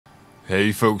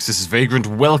Hey folks, this is Vagrant.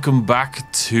 Welcome back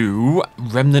to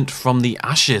Remnant from the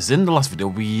Ashes. In the last video,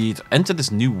 we entered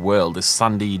this new world, this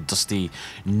sandy, dusty,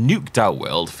 nuked out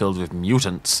world filled with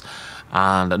mutants.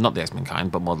 And not the X-Men kind,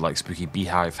 but more like spooky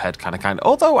beehive head kind.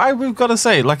 Although we've got to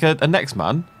say, like an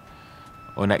X-Man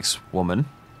or an X-woman.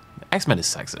 X-Men is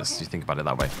sexist, you think about it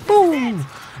that way. Boom!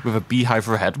 With a beehive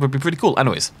for a head would be pretty cool.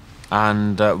 Anyways.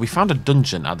 And we found a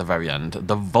dungeon at the very end,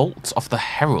 the Vault of the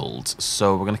Herald.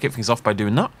 So we're going to kick things off by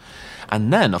doing that.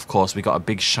 And then, of course, we got a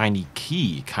big shiny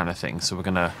key kind of thing. So we're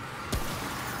going to...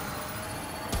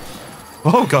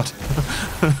 Oh, God.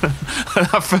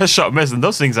 That first shot missed, and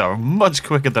those things are much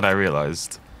quicker than I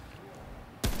realized.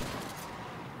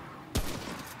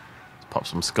 Let's pop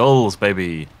some skulls,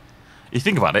 baby. You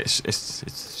think about it, it's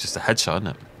just a headshot, isn't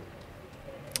it?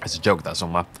 It's a joke there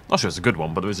somewhere. Not sure it's a good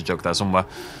one, but there is a joke there somewhere.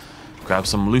 Grab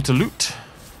some loot.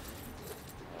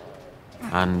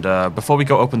 And before we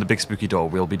go open the big spooky door,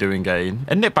 we'll be doing a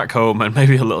nip back home and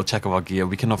maybe a little check of our gear.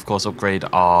 We can, of course, upgrade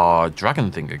our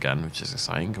dragon thing again, which is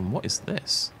exciting. And what is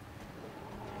this?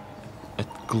 A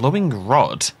glowing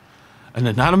rod. An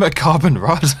inanimate carbon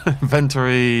rod.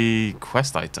 Inventory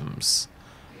quest items.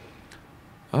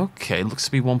 Okay, looks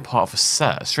to be one part of a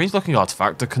set. Strange looking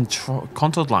artifact. The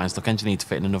contoured lines look engineered to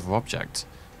fit in another object.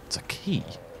 It's a key.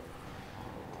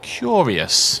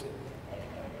 Curious.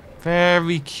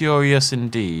 Very curious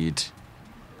indeed.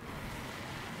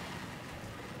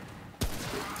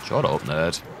 Shut up,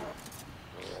 nerd.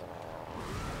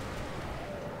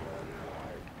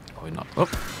 Oh, not. Oh.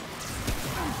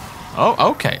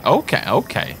 Oh, okay. I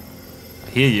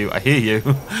hear you.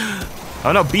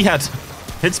 Oh no, Beehead.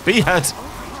 It's Beehead.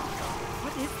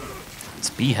 It's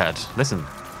Beehead. Listen.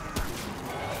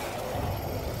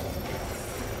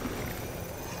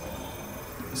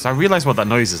 So I realise what that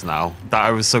noise is now, that I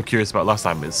was so curious about last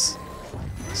time is...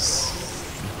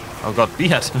 Oh god,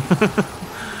 Beehead!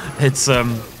 It's,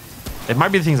 it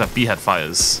might be the things that Beehead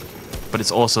fires, but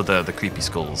it's also the creepy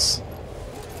skulls.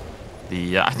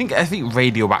 The, I think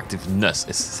radioactiveness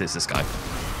is this guy.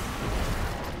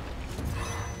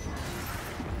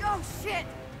 Oh shit!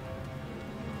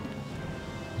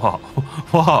 What?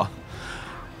 What?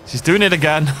 She's doing it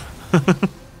again!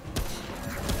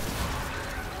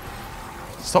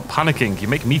 Stop panicking, you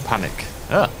make me panic.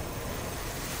 Oh,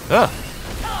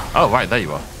 right, there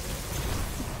you are.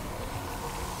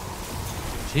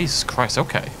 Jesus Christ,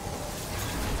 okay.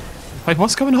 Wait,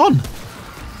 what's going on?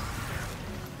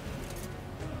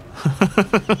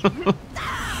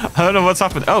 I don't know what's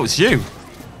happened. Oh, it's you.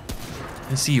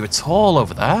 I see you at all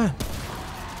over there.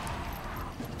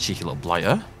 Cheeky little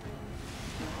blighter.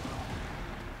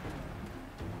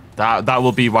 That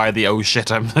will be why the oh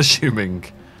shit, I'm assuming.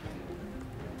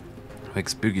 Big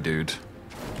spooky dude.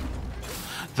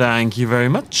 Thank you very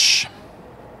much.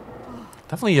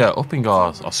 Definitely upping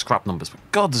our scrap numbers. But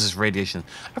God, this is radiation.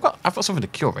 I've got something to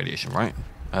cure radiation, right?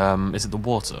 Is it the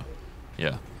water?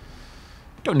 Yeah.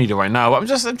 Don't need it right now. I'm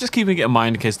just keeping it in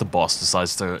mind in case the boss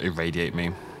decides to irradiate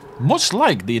me. Much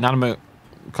like the inanimate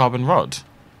carbon rod.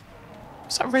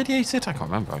 Was that radiated? I can't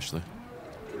remember actually.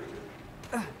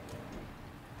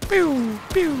 Pew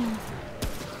pew.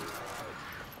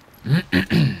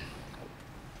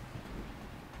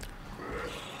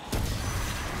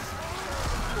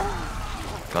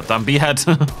 Goddamn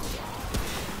Beehead.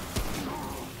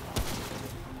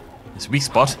 His weak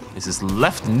spot is his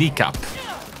left kneecap.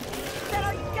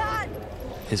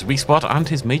 His weak spot and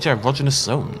his major erogenous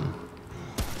zone.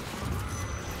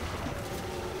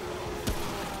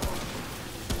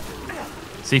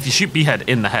 See, if you shoot Beehead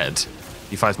in the head,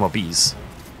 he fires more bees.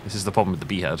 This is the problem with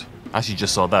the Beehead. As you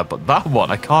just saw there, but that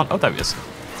one I can't. Oh, there he is.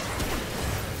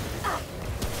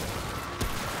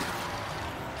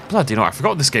 Bloody, you know, I forgot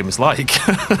what this game is like.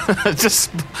 just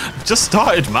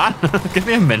started, man. Give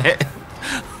me a minute.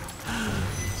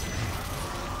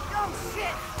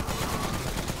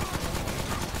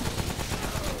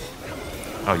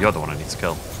 Oh, you're the one I need to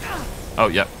kill. Oh,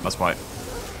 yeah, that's right.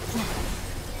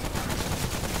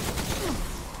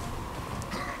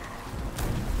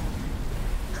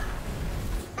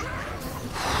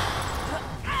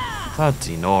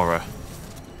 Bloody Nora.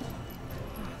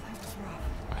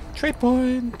 Trade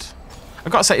point.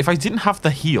 I've got to say, if I didn't have the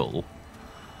heal,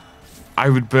 I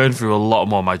would burn through a lot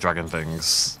more of my dragon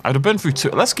things. I would have burned through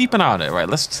two. Let's keep an eye on it, right?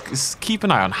 Let's keep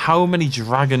an eye on how many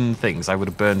dragon things I would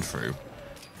have burned through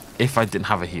if I didn't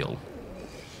have a heal.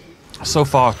 So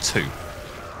far, 2.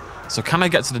 So can I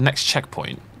get to the next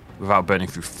checkpoint without burning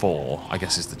through 4, I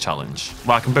guess is the challenge.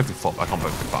 Well, I can burn through 4, but I can't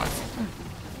burn through 5.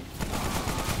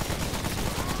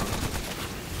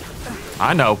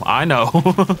 I know.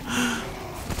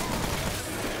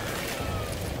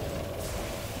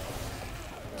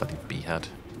 head.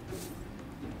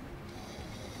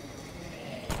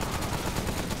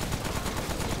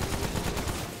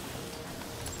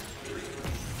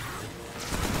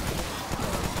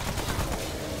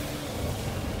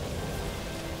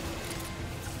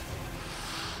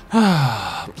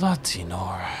 Bloody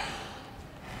Nora.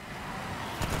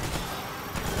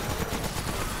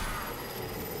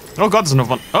 Oh god, there's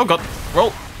another one. Oh god,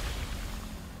 roll.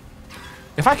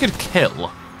 If I could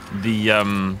kill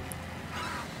the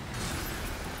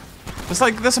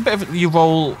there's a bit of you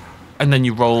roll and then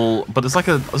you roll, but there's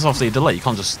obviously a delay. You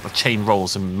can't just chain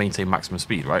rolls and maintain maximum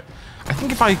speed, right? I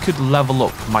think if I could level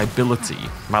up my ability,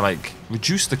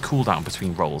 reduce the cooldown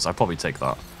between rolls, I'd probably take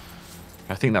that.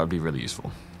 I think that would be really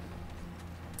useful.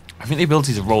 I think the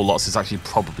ability to roll lots is actually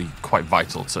probably quite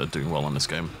vital to doing well in this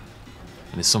game.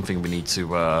 And it's something we need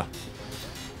to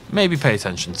maybe pay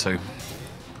attention to.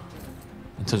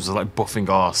 In terms of like buffing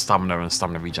our stamina and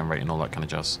stamina regen rate and all that kind of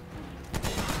jazz.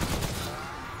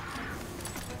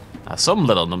 Now, some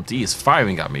little numpty is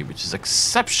firing at me, which is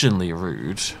exceptionally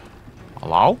rude.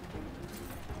 Hello?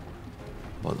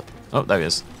 Oh, there he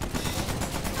is.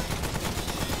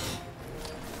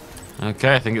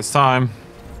 Okay, I think it's time.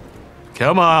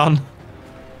 Come on.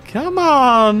 Come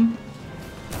on.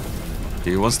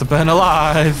 Who wants to burn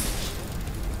alive?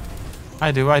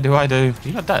 I do.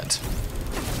 You're not dead.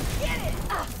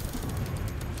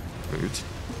 Rude.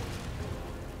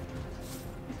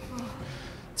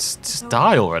 Just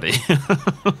die already.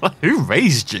 Who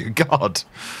raised you? God.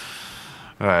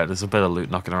 Alright, there's a bit of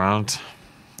loot knocking around.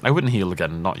 I wouldn't heal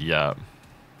again, not yet.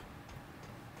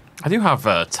 I do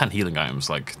have 10 healing items,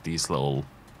 like these little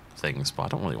things, but I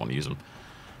don't really want to use them.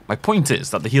 My point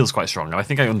is that the heal's quite strong, and I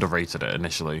think I underrated it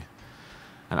initially.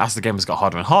 And as the game has got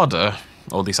harder and harder,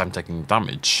 or at least I'm taking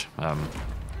damage,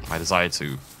 my desire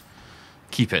to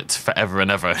keep it forever and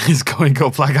ever is going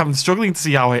up. Like, I'm struggling to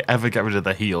see how I ever get rid of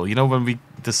the heal. You know, when we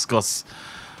discuss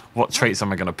what traits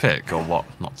am I going to pick, or what,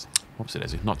 not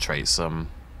traits,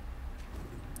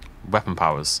 weapon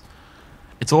powers.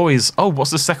 It's always, oh,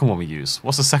 what's the second one we use?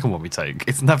 What's the second one we take?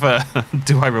 It's never,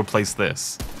 do I replace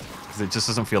this? Because it just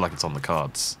doesn't feel like it's on the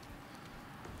cards.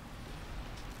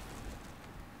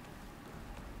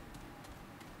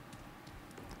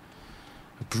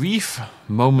 A brief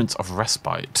moment of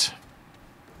respite.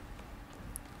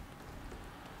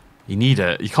 You need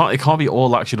it. It can't be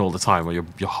all action all the time, or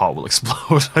your heart will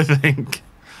explode, I think.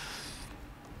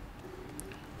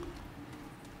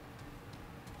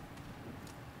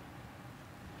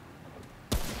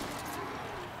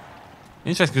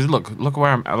 Interesting, because look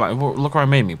where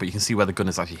I'm aiming, but you can see where the gun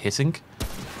is actually hitting.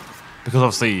 Because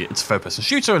obviously it's a third-person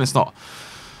shooter, and it's not.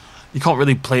 You can't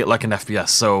really play it like an FPS,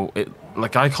 so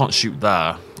I can't shoot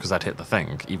there because I'd hit the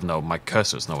thing, even though my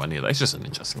cursor is nowhere near that. It's just an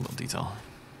interesting little detail.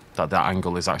 That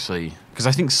angle is actually, because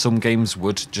I think some games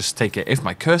would just take it. If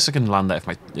my cursor can land there,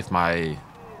 if my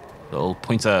little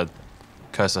pointer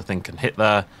cursor thing can hit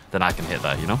there, then I can hit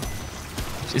there. You know,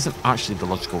 which isn't actually the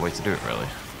logical way to do it, really.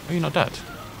 Are you not dead?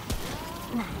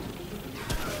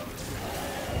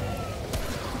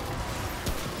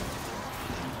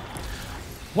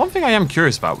 One thing I am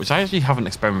curious about, which I actually haven't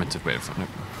experimented with.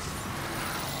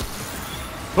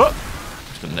 What?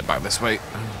 Just gonna nip back this way.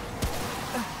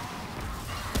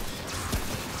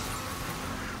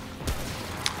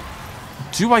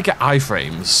 Do I get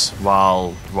iframes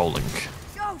while rolling?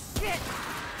 Oh shit!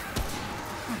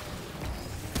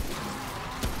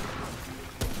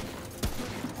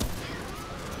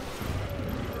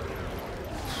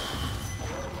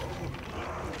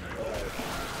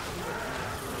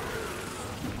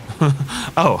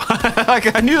 Oh,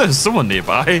 I knew there was someone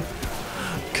nearby.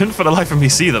 Couldn't for the life of me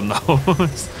see them though.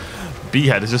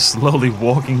 B-head is just slowly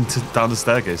walking down the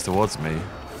staircase towards me.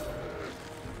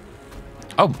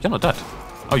 Oh, you're not dead.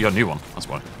 Oh, you're a new one. That's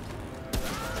why.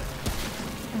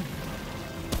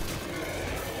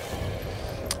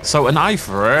 So an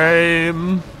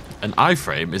iframe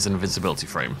is an invincibility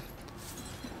frame.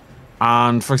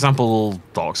 And for example,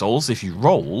 Dark Souls, if you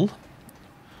roll,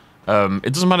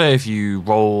 it doesn't matter if you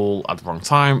roll at the wrong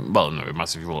time. Well, no, it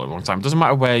matters if you roll at the wrong time. It doesn't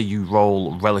matter where you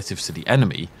roll relative to the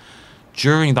enemy.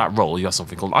 During that roll, you have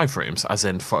something called iframes, as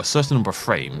in for a certain number of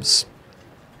frames,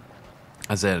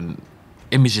 as in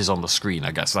images on the screen,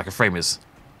 I guess. Like a frame is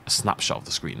a snapshot of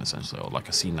the screen, essentially, or like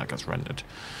a scene that gets rendered.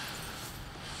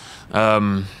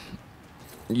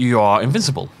 You are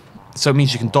invincible. So it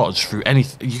means you can dodge through any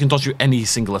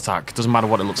single attack. It doesn't matter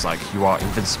what it looks like. You are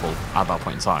invincible at that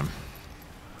point in time.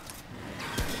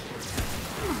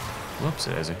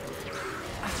 Whoopsie daisy.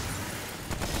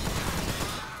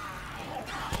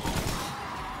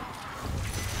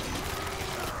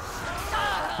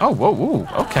 Oh, whoa, whoa.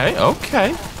 Okay,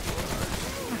 okay.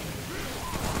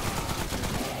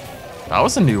 That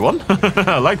was a new one.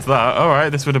 I liked that. All right,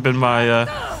 this would have been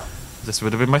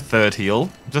my third heal.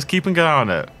 Just keeping an eye on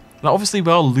it. Now, obviously,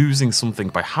 we are losing something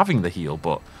by having the heal,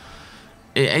 but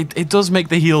it does make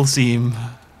the heal seem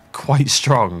quite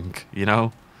strong. You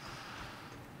know,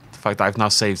 the fact that I've now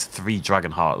saved 3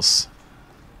 dragon hearts.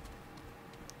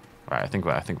 All right, I think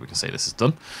we can say this is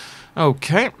done.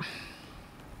 Okay.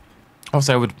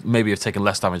 Obviously, I would maybe have taken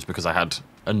less damage because I had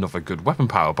another good weapon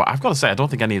power, but I've got to say, I don't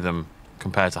think any of them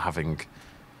compare to having,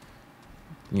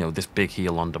 you know, this big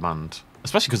heal on demand.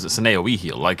 Especially because it's an AoE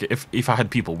heal. Like, if I had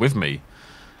people with me,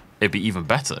 it'd be even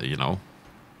better, you know?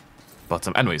 But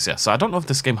anyways, yeah, so I don't know if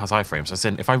this game has iframes. As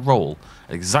in, if I roll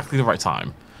at exactly the right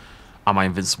time, am I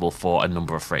invincible for a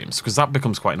number of frames? Because that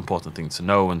becomes quite an important thing to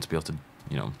know and to be able to,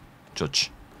 you know, judge.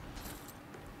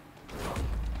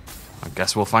 I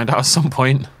guess we'll find out at some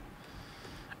point.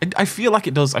 I feel like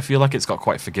it does. I feel like it's got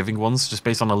quite forgiving ones, just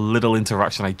based on a little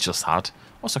interaction I just had.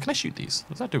 Also, can I shoot these?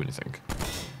 Does that do anything?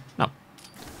 No.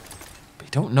 But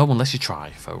you don't know unless you try,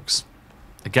 folks.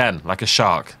 Again, like a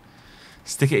shark.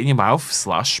 Stick it in your mouth,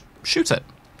 / shoot it.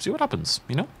 See what happens,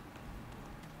 you know?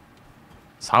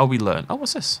 That's how we learn. Oh,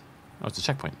 what's this? Oh, it's a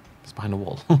checkpoint. It's behind a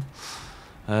wall.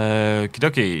 Okie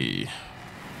dokie.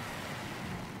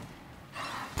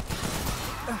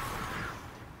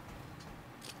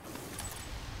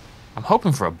 I'm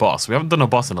hoping for a boss. We haven't done a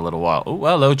boss in a little while. Oh,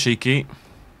 hello, cheeky.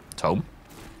 Tome.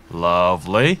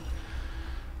 Lovely.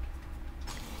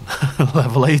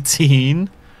 Level 18.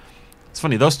 It's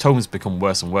funny, those tomes become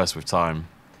worse and worse with time.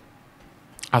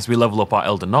 As we level up our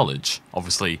Elder Knowledge,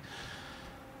 obviously,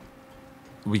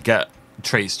 we get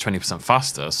traits 20%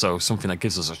 faster, so something that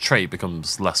gives us a trait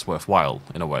becomes less worthwhile,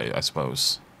 in a way, I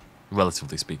suppose.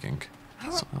 Relatively speaking.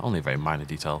 So only very minor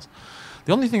details.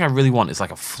 The only thing I really want is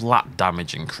like a flat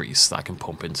damage increase that I can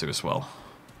pump into as well.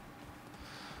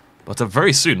 But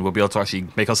very soon we'll be able to actually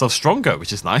make ourselves stronger,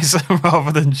 which is nice,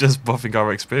 rather than just buffing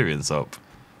our experience up.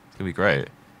 It's going to be great.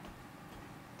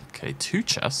 Okay, 2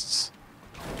 chests.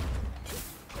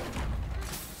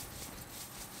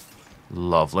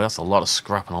 Lovely, that's a lot of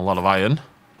scrap and a lot of iron.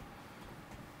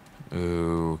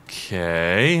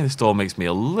 Okay, this door makes me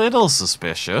a little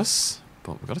suspicious,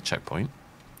 but we've got a checkpoint.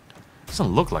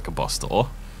 Doesn't look like a boss door,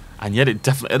 and yet it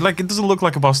definitely, like, it doesn't look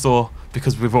like a boss door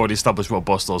because we've already established what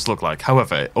boss doors look like.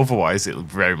 However, otherwise it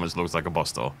very much looks like a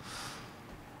boss door.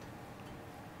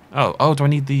 Oh, do I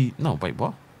need the, no, wait,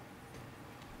 what?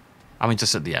 I mean,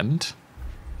 just at the end?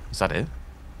 Is that it?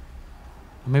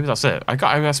 Maybe that's it.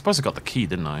 I suppose I got the key,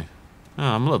 didn't I? Oh,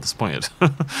 I'm a little disappointed.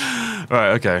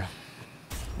 Right, okay.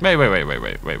 Wait.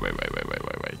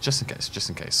 Just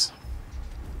in case.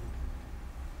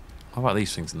 How about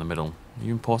these things in the middle? Are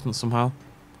you important somehow?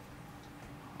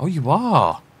 Oh, you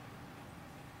are.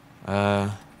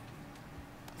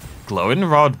 Glowing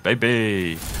rod,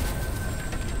 baby.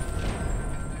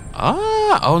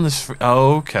 Oh, and this.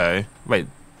 Oh, okay. Wait,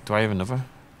 do I have another?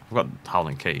 I've got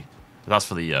Howling Key. That's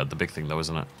for the big thing, though,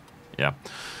 isn't it? Yeah.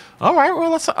 All right.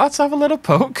 Well, let's have a little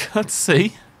poke. Let's see.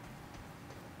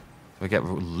 Do I get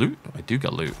loot? I do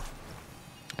get loot.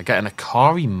 I get an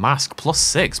Akari mask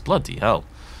 +6. Bloody hell.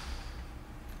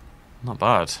 Not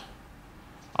bad.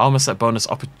 Armor set bonus.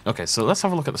 Okay, so let's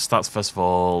have a look at the stats first of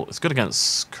all. It's good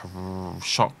against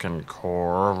shock and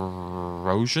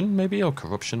corrosion, maybe, or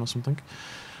corruption or something.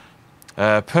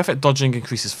 Perfect dodging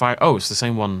increases fire. Oh, it's the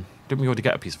same one. Didn't we already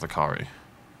get a piece of Akari?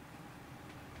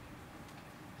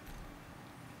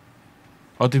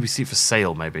 Or did we see it for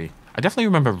sale, maybe? I definitely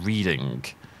remember reading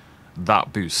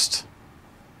that boost.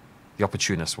 The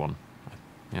opportunist one.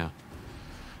 Yeah.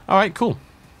 Alright, cool.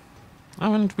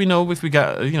 And we know if we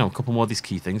get, you know, a couple more of these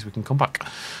key things, we can come back.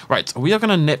 Right, we are going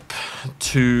to nip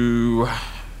to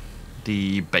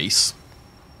the base.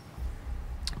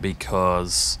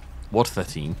 Because... Ward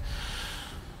 13.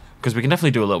 Because we can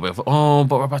definitely do a little bit of... Oh,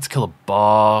 but we're about to kill a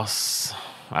boss.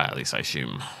 At least I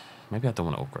assume. Maybe I don't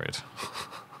want to upgrade.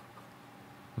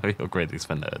 Maybe upgrade these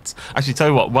for nerds. Actually, tell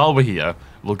you what, while we're here,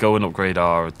 we'll go and upgrade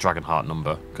our Dragon Heart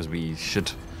number. Because we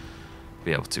should...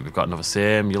 be able to. We've got another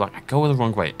sim. You're like, I go the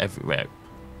wrong way everywhere.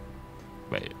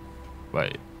 Wait.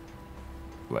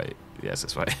 Yes,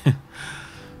 this way.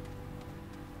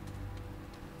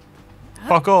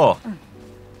 Fuck off.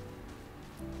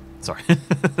 Sorry.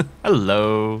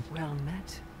 Hello. Well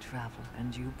met, traveler,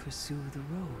 and you pursue the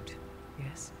road,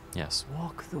 yes? Yes.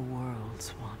 Walk the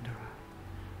world's wanderer.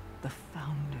 The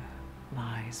founder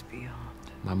lies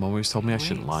beyond. My mom always told me I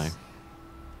shouldn't lie.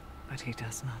 But he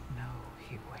does not know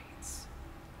he waits.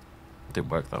 It didn't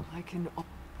work though. I can.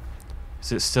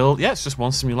 Is it still? Yeah, it's just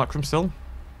one simulacrum still.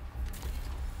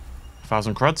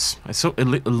 1,000 creds.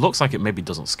 It looks like it maybe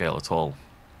doesn't scale at all.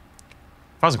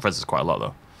 1,000 creds is quite a lot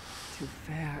though. to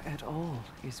fare at all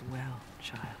is well,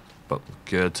 child. But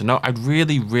good to know. I'd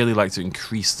really, really like to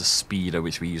increase the speed at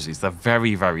which we use these. They're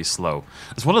very, very slow.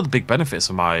 It's one of the big benefits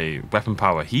of my weapon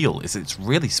power heal, is it's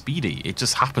really speedy. It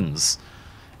just happens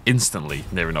instantly,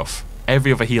 near enough.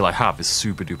 Every other heal I have is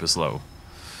super duper slow.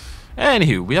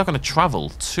 Anywho, we are going to travel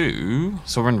to...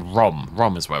 So we're in Rom.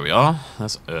 Rom is where we are.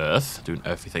 That's Earth, doing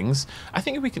earthy things. I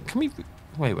think we can... Can we...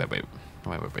 Wait.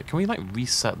 Can we, like,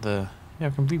 reset the... Yeah,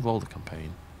 we can re-roll the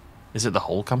campaign. Is it the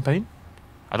whole campaign?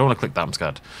 I don't want to click that, I'm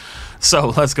scared.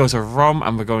 So, let's go to Rom,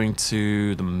 and we're going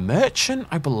to the Merchant,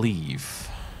 I believe.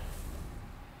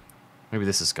 Maybe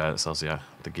this is the guy that sells, yeah,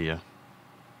 the gear.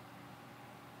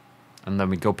 And then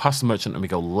we go past the Merchant, and we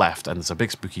go left, and there's a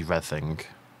big spooky red thing.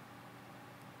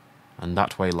 And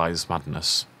that way lies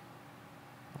madness.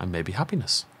 And maybe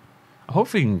happiness. I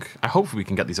hope we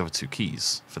can get these other 2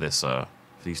 keys for this, for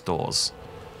these doors.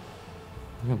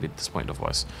 I'm going to be disappointed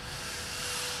otherwise.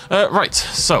 Right,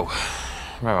 so...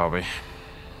 Where are we?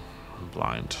 I'm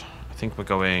blind. I think we're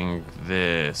going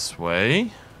this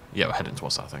way. Yeah, we're heading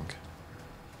towards that, I think.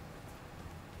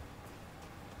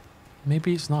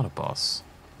 Maybe it's not a boss.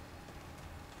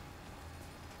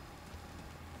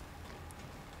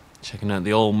 Checking out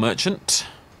the old Merchant.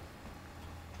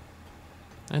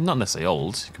 And not necessarily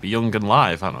old. You could be young and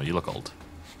live. I don't know, you look old.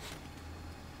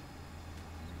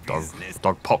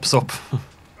 Dog pops up.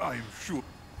 I'm sure.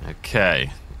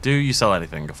 Okay. Do you sell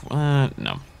anything?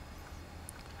 No.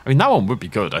 I mean, that one would be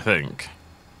good, I think.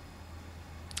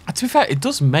 To be fair, it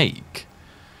does make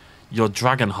your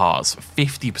dragon hearts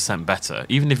 50% better,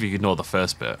 even if you ignore the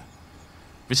first bit.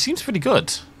 Which seems pretty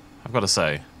good, I've got to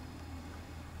say.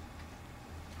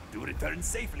 To return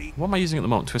safely. What am I using at the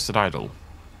moment? Twisted Idol.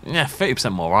 Yeah,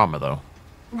 30% more armor, though.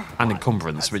 And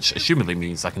encumbrance, which assumedly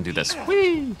means I can do this.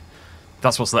 Whee!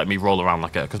 That's what's letting me roll around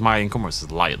like a... Because my encumbrance is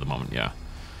light at the moment, yeah.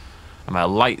 I'm a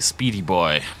light, speedy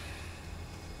boy.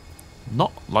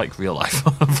 Not like real life,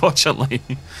 unfortunately.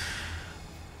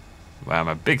 Well, I'm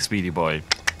a big, speedy boy.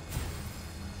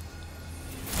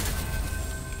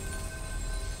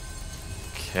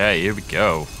 Okay, here we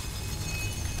go.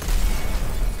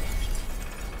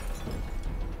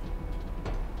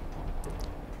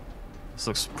 This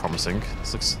looks promising.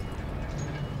 This looks...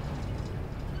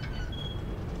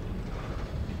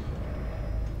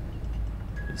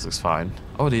 This looks fine.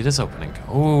 Oh, it is opening.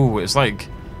 Oh, it's like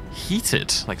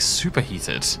heated. Like super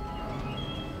heated. What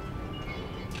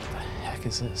the heck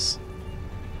is this?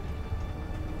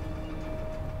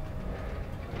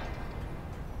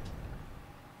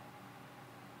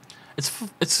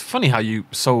 It's funny how you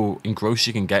so engrossed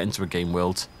you can get into a game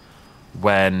world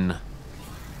when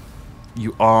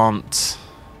you aren't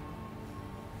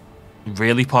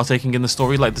really partaking in the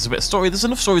story. Like, there's a bit of story, there's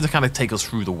enough story to kind of take us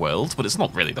through the world, but it's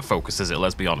not really the focus, is it?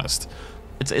 Let's be honest.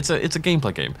 It's a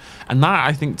gameplay game, and that,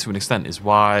 I think, to an extent, is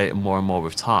why more and more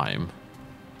with time.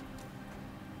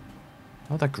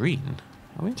 Oh, they're green.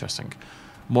 Oh, interesting.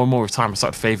 More and more with time, I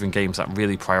started favouring games that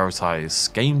really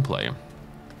prioritise gameplay,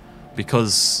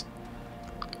 because,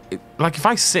 like, if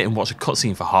I sit and watch a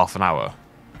cutscene for half an hour,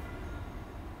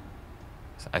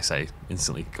 I say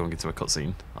instantly going into a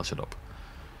cutscene. I'll shut up.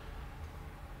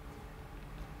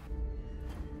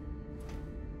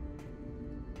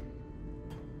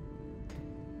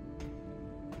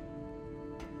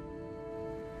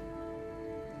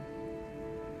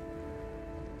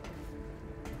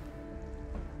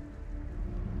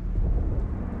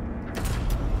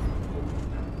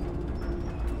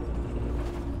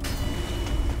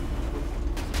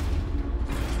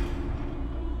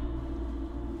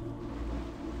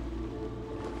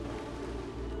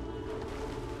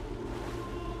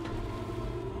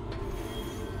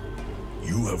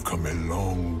 You have come a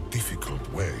long, difficult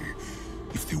way,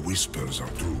 if the whispers are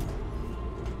true.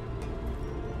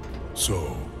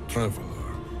 So, traveler,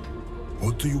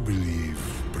 what do you believe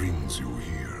brings you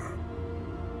here?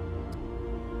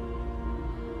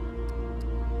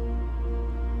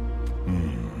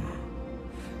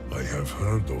 I have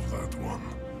heard of that one,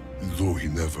 though he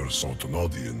never sought an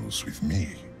audience with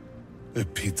me. A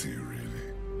pity, really.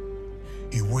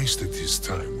 He wasted his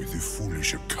time with the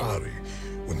foolish Akari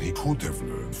when he could have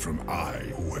learned from I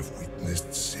who have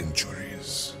witnessed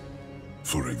centuries.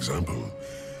 For example,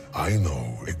 I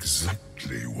know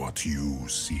exactly what you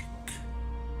seek.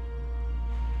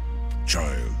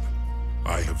 Child,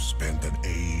 I have spent an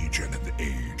age and an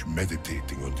age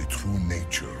meditating on the true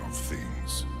nature of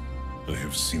things. I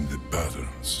have seen the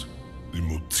patterns, the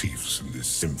motifs in the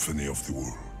symphony of the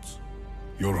worlds.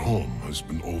 Your home has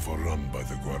been overrun by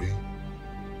the Gwari.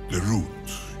 The Root,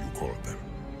 you call them.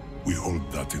 We hold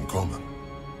that in common.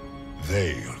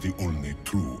 They are the only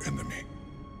true enemy.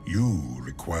 You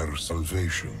require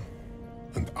salvation,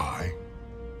 and I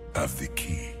have the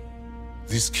key.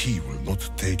 This key will not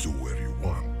take you where you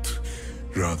want,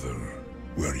 rather,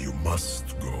 where you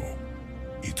must go.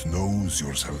 It knows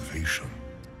your salvation,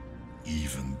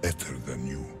 even better than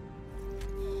you.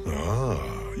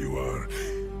 Ah, you are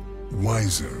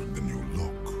wiser than you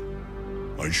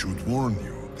look. I should warn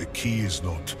you, the key is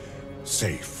not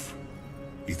safe.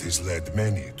 It has led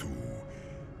many to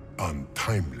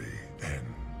untimely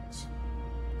ends.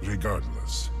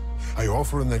 Regardless, I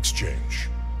offer an exchange,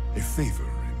 a favor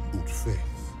in good faith.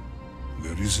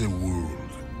 There is a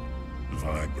world,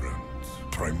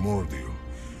 vibrant, primordial,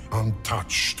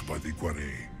 untouched by the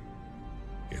Guaré,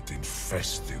 yet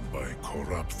infested by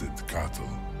corrupted cattle.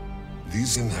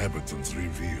 These inhabitants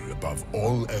revere above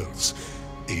all else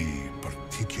a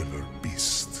particular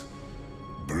beast.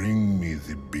 Bring me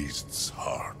the beast's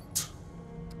heart.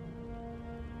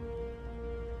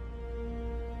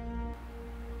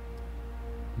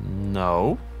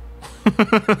 No.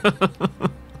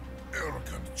 Arrogant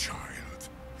child,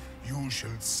 you shall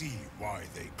see why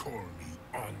they call me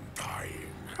Undying.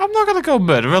 I'm not gonna go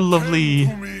murder a lovely,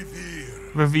 Tend to me,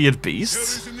 dear. revered There beast.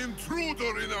 is an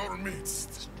intruder in our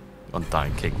midst.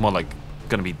 Undying king. More like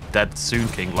gonna be dead soon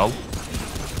king, lol.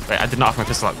 Wait, I did not have my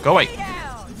pistol out. Go away.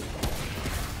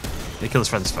 He kill his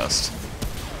friends first.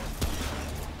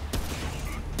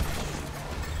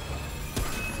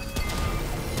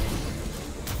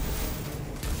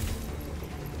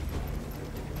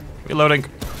 Reloading.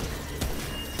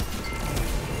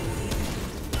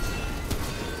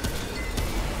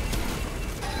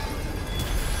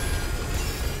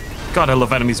 God, I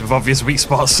love enemies with obvious weak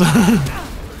spots.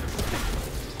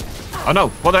 Oh no,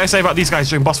 what did I say about these guys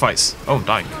during boss fights? Oh, I'm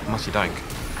dying. I'm actually dying.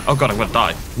 Oh god, I'm gonna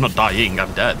die. I'm not dying,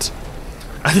 I'm dead.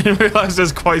 I didn't realise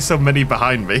there's quite so many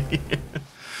behind me.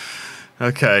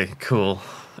 Okay, cool.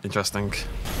 Interesting.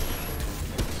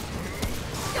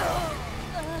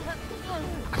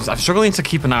 I'm struggling to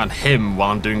keep an eye on him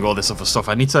while I'm doing all this other stuff.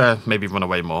 I need to maybe run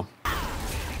away more.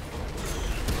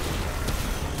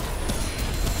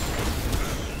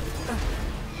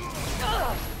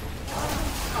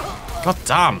 God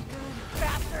damn.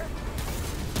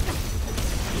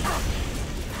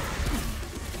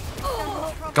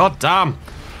 God damn.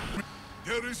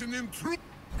 There is an intruder.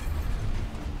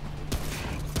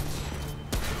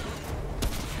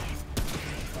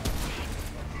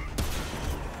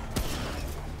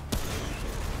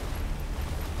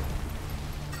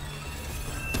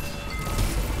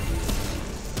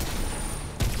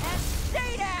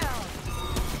 Stay down!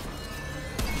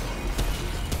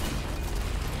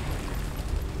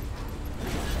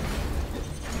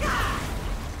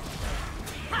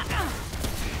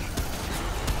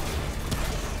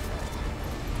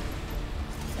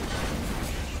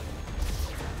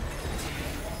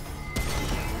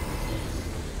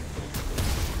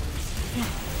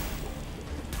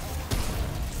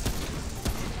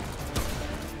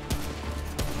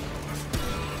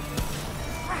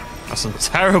 That's some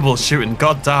terrible shooting,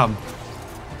 god damn.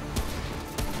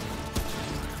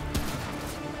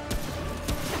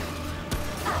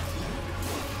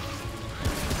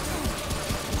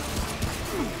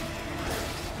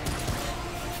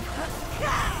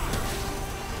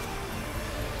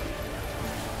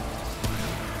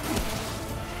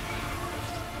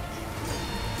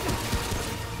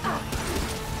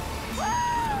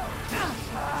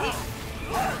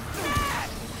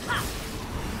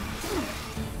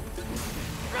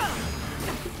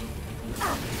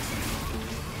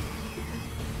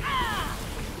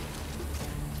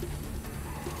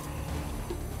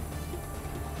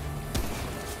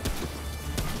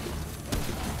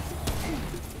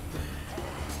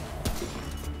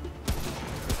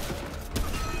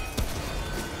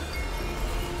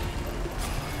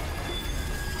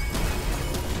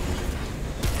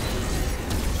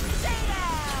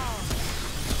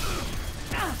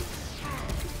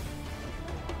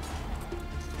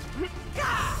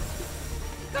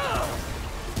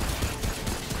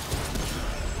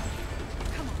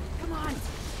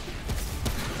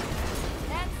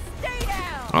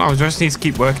 Oh, I just need to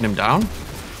keep working him down. Down,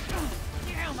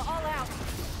 all out.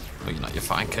 Oh, you're not. You're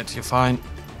fine, kid. You're fine.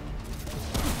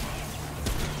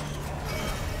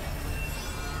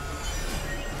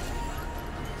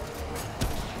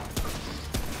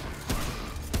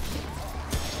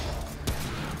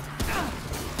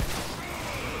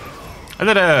 I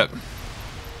did it.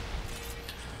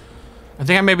 I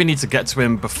think I maybe need to get to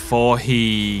him before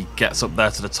he gets up there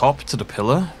to the top, to the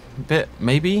pillar bit,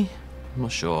 maybe? I'm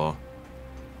not sure.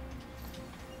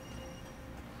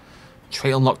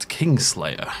 Trait unlocked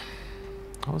Kingslayer.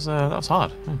 That was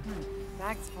hard. Yeah.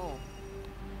 Bag's full.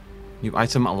 New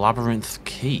item, a labyrinth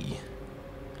key.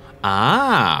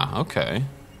 Ah, okay.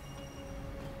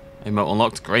 Emote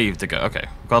unlocked, grave digger. Okay,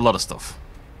 got a lot of stuff.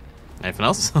 Anything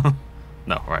else?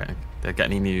 No, right. Did I get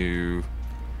any new...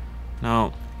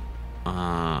 No.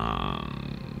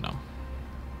 No.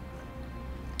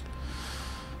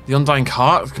 The Undying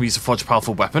Heart can be used to forge a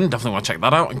powerful weapon. Definitely want to check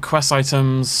that out. And quest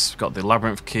items. Got the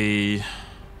labyrinth key.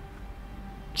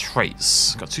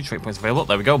 Traits. Got 2 trait points available.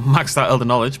 There we go. Maxed out Elder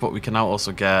Knowledge, but we can now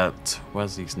also get...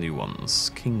 Where's these new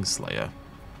ones? Kingslayer.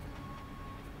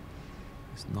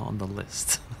 It's not on the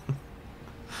list.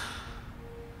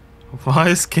 Why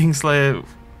is Kingslayer...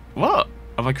 What?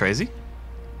 Am I crazy?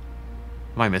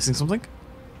 Am I missing something?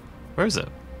 Where is it?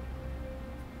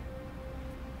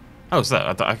 Oh, it's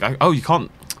there. Oh, you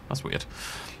can't... That's weird.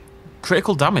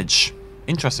 Critical damage.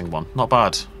 Interesting one. Not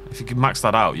bad. If you could max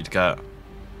that out, you'd get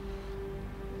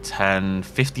 10,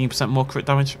 15% more crit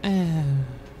damage.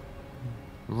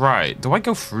 Right. Do I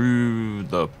go through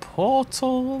the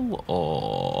portal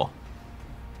or...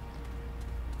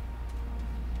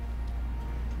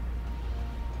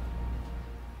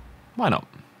 Why not?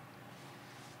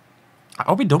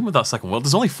 I'll be done with that second world.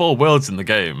 There's only 4 worlds in the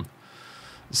game.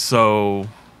 So...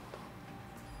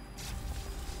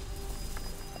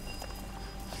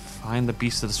 Find the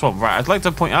beast of the swamp. Right, I'd like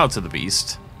to point out to the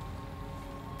beast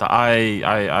that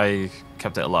I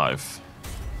kept it alive.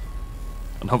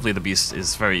 And hopefully the beast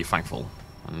is very thankful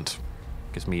and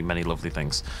gives me many lovely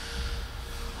things.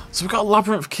 So we've got a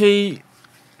labyrinth key.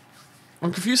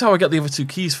 I'm confused how I get the other 2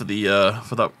 keys for the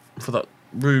for that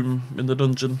room in the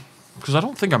dungeon, because I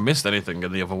don't think I missed anything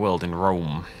in the other world in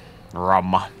Rome.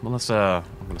 Well, let's I'm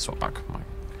gonna swap back.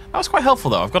 That was quite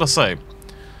helpful though, I've got to say.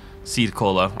 Seed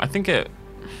caller. I think it.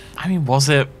 I mean, was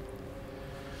it?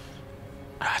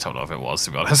 I don't know if it was,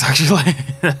 to be honest. Actually,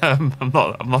 I'm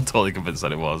not totally convinced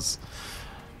that it was.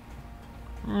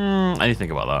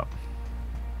 Anything about that?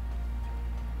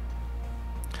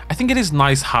 I think it is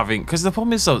nice having, because the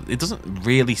problem is though, it doesn't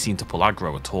really seem to pull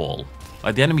aggro at all.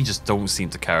 Like the enemy just don't seem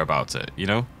to care about it, you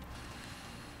know.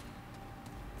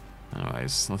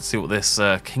 Anyways, let's see what this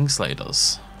Kingslayer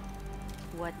does.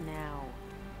 What now?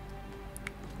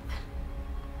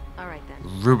 Alright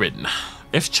then. Ruin.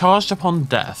 If charged upon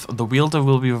death, the wielder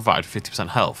will be revived 50%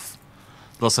 health.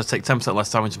 They'll also take 10% less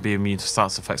damage and be immune to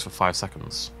status effects for 5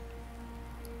 seconds.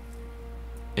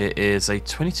 It is a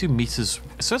 22 meters...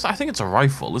 So I think it's a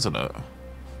rifle, isn't it?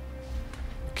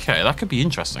 Okay, that could be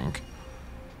interesting.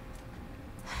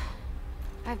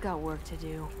 I've got work to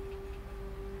do.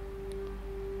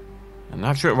 An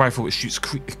accurate rifle which shoots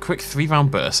quick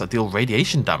 3-round bursts that deal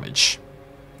radiation damage.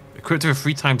 Equipped with a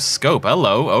 3x scope.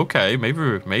 Hello, okay,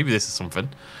 maybe this is something.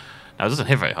 Now it doesn't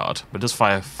hit very hard, but it does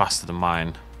fire faster than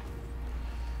mine.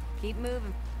 Keep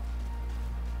moving.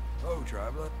 Oh,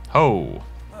 traveler. Oh.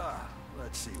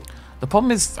 Let's see. The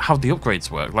problem is how the upgrades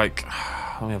work. Like,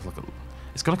 let me have a look at.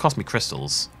 It's going to cost me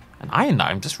crystals. And iron,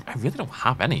 I really don't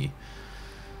have any.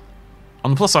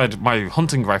 On the plus side, my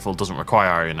hunting rifle doesn't require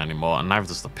iron anymore, and neither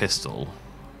does the pistol.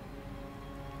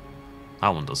 That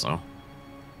one does though.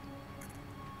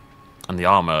 And the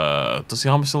armor, does the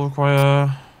armor still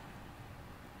require?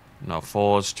 No,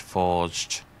 forged.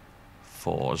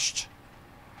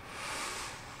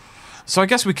 So I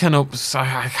guess we can up.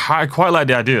 I quite like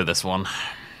the idea of this one.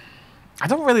 I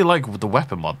don't really like the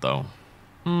weapon mod though.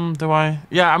 Do I?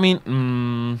 Yeah, I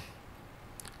mean,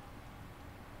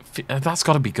 that's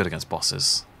got to be good against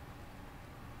bosses.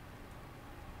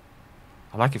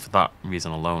 I like it for that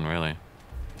reason alone, really.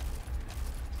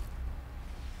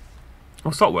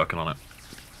 I'll start working on it.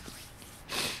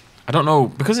 I don't know,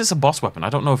 because it's a boss weapon, I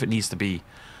don't know if it needs to be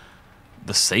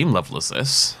the same level as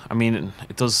this. I mean,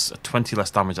 it does 20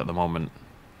 less damage at the moment.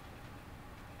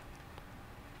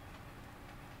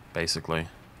 Basically.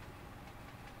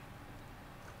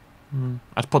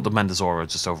 I'd put the Mendozora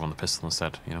just over on the pistol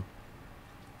instead, you know.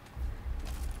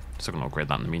 Still gonna upgrade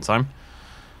that in the meantime.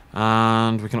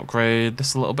 And we can upgrade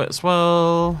this a little bit as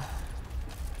well.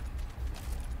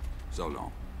 So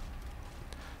long.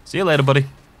 See you later, buddy.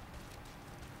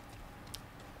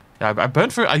 Yeah, I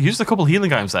burned through. I used a couple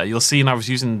healing items there. You'll see, and I was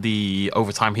using the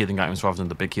overtime healing items rather than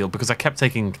the big heal because I kept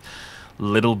taking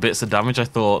little bits of damage. I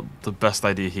thought the best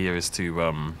idea here is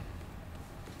to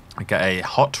get a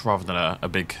hot rather than a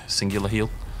big singular heal.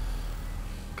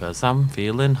 Because I'm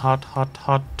feeling hot.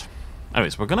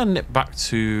 Anyways, we're gonna nip back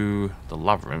to the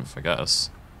labyrinth, I guess.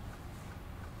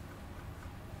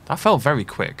 That felt very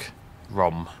quick.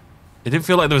 It didn't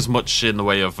feel like there was much in the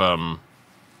way of, I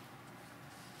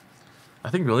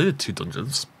think we only did 2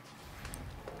 dungeons.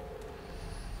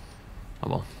 Oh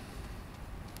well.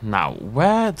 Now,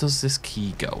 where does this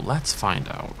key go? Let's find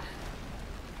out.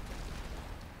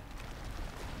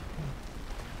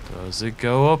 Does it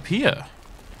go up here?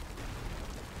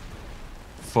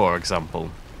 For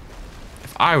example.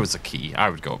 If I was a key, I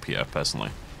would go up here,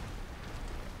 personally.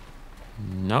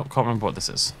 Nope, can't remember what this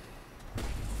is.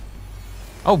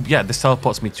 Oh, yeah, this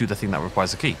teleports me to the thing that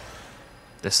requires a key.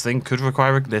 This thing could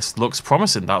require a... This looks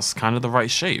promising. That's kind of the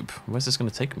right shape. Where's this going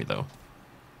to take me, though?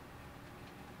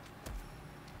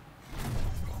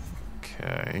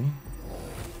 Okay.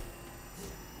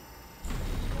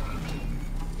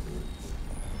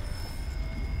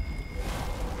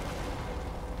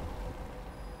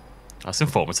 That's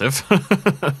informative.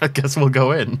 I guess we'll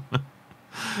go in.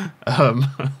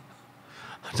 I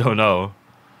don't know.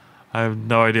 I have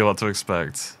no idea what to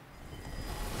expect.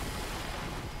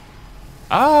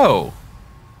 Oh!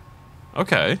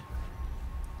 Okay.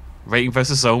 Rating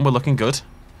versus zone, we're looking good.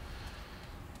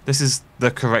 This is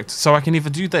the correct... So I can either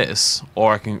do this,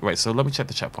 or I can... Wait, so let me check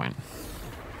the checkpoint.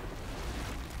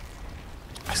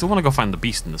 I still want to go find the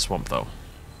beast in the swamp, though.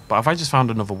 But have I just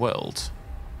found another world?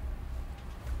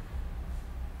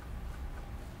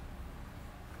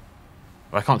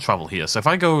 I can't travel here. So if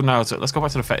I go now to... Let's go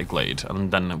back to the Fetid Glade,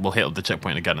 and then we'll hit up the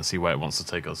checkpoint again and see where it wants to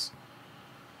take us.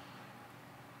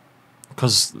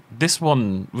 Because this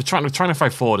one... We're trying to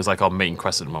fight forward is like our main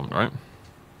quest at the moment, right?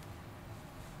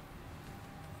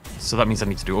 So that means I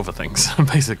need to do other things,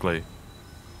 basically.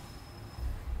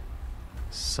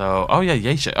 So... Oh yeah,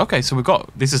 Yasha. Okay, so we've got...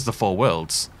 This is the 4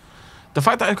 worlds. The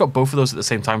fact that I've got both of those at the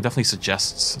same time definitely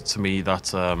suggests to me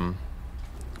that...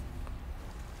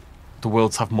 the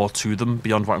worlds have more to them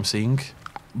beyond what I'm seeing.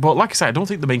 But like I said, I don't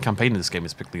think the main campaign in this game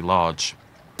is particularly large.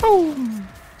 Boom!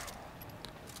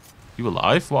 You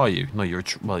alive? What are you? No, you're a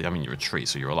well, I mean, you're a tree,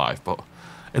 so you're alive, but...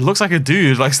 It looks like a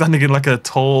dude, like standing in like a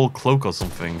tall cloak or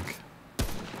something.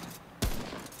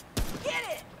 Get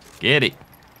it! Get it!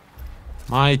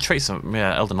 My traits are...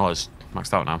 Yeah, Elder Knowledge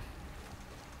maxed out now.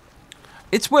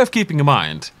 It's worth keeping in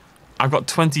mind, I've got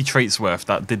 20 traits worth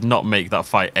that did not make that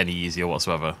fight any easier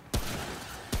whatsoever.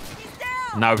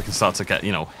 Now we can start to get,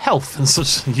 you know, health and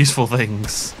such useful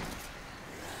things.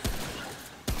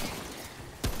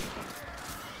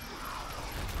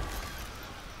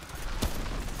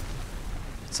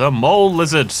 It's a mole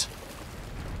lizard.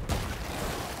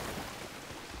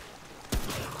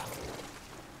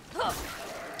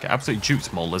 Get absolutely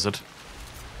juked, mole lizard.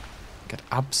 Get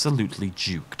absolutely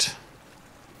juked.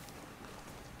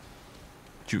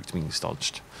 Juked means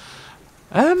dodged.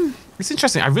 It's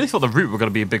interesting. I really thought the root were going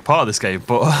to be a big part of this game,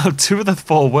 but 2 of the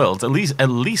 4 worlds, at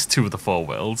least 2 of the 4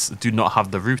 worlds, do not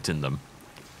have the root in them.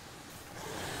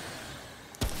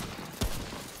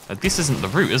 This isn't the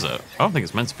root, is it? I don't think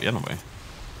it's meant to be, anyway.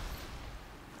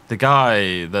 The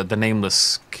guy, the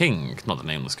Nameless King, not the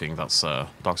Nameless King, that's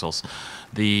Dark Souls.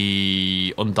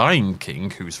 The Undying King,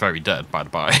 who's very dead, by the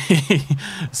by,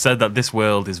 said that this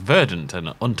world is verdant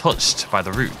and untouched by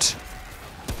the root.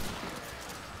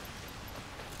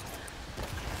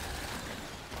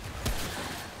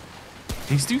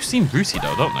 These do seem rooty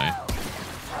though, don't they?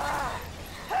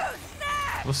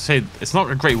 Let's say it's not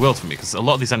a great world for me because a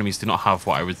lot of these enemies do not have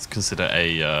what I would consider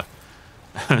a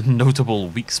notable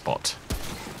weak spot.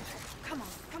 Come on,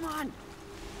 come on.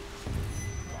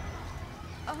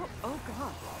 Oh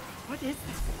God. What is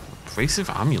this? Abrasive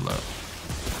amulet.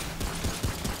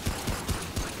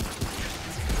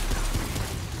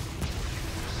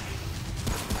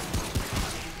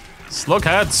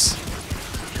 Slugheads.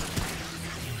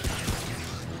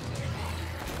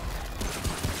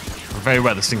 Very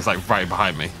aware this thing's like right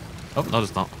behind me. Oh, no,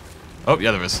 there's not. Oh, yeah,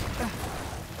 there is.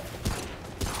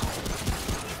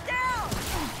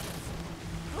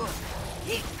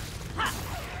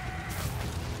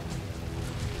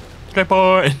 Great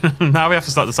point. Now we have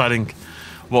to start deciding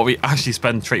what we actually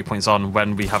spend trait points on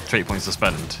when we have trait points to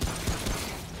spend.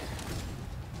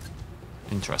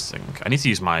 Interesting. I need to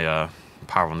use my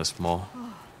power on this more.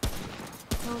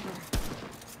 Oh,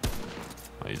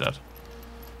 you're dead.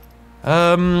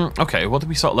 Okay, what did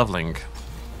we start leveling?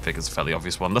 Vigor's a fairly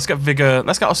obvious one. Let's get Vigor,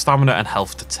 let's get our stamina and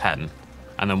health to 10.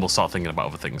 And then we'll start thinking about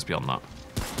other things beyond that.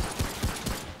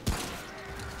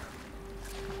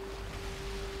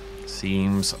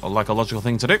 Seems like a logical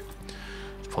thing to do.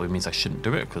 Which probably means I shouldn't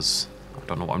do it, because I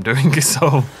don't know what I'm doing.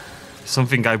 So,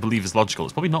 something I believe is logical.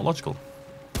 It's probably not logical.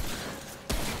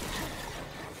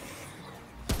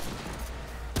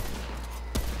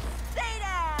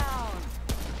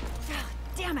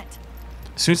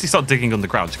 As soon as they start digging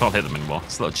underground, you can't hit them anymore.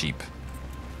 It's a little cheap.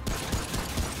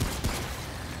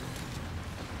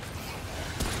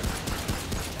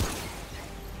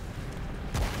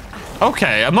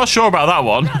 Okay, I'm not sure about that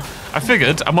one. I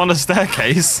figured I'm on a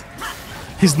staircase.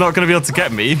 He's not going to be able to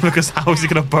get me because how is he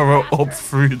going to burrow up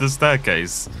through the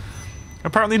staircase?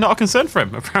 Apparently not a concern for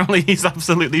him. Apparently he's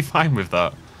absolutely fine with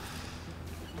that.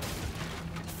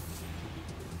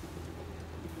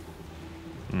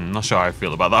 Not sure how I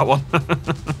feel about that one.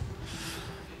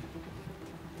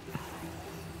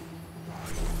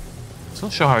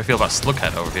 Not sure how I feel about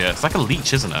Slughead over here. It's like a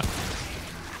leech, isn't it?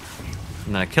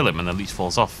 And then I kill him and the leech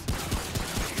falls off.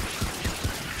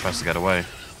 Tries to get away.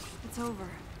 It's over.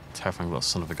 Terrifying little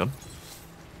son of a gun.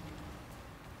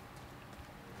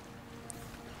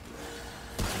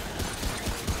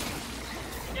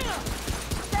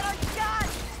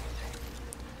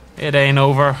 It ain't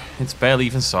over. It's barely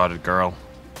even started, girl.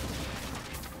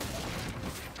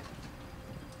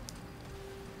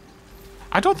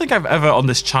 I don't think I've ever on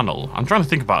this channel, I'm trying to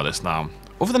think about this now,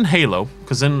 other than Halo,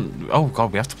 because then, oh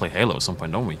god, we have to play Halo at some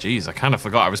point, don't we? Jeez, I kind of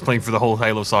forgot I was playing through the whole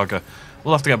Halo saga.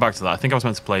 We'll have to get back to that. I think I was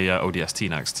meant to play ODST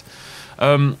next.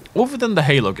 Other than the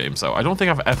Halo games, though, I don't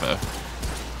think I've ever,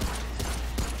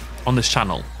 on this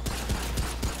channel,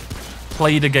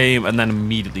 played a game and then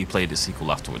immediately played its sequel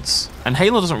afterwards. And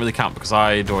Halo doesn't really count because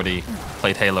I'd already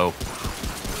played Halo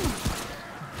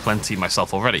plenty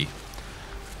myself already.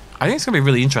 I think it's going to be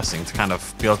really interesting to kind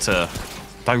of be able to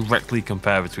directly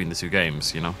compare between the two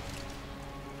games, you know?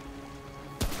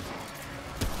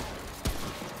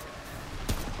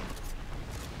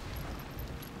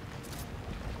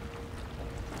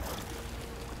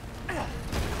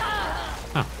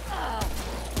 Huh.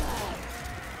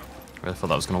 Really thought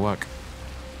that was going to work.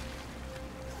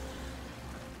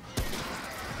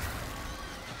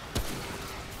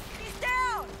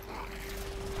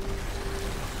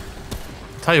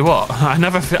 Tell you what,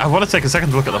 I want to take a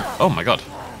second to look at them. Oh my god.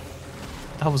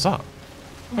 What the hell was that? I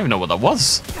don't even know what that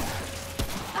was.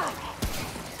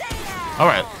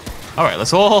 Alright. Alright,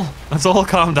 let's all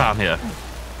calm down here.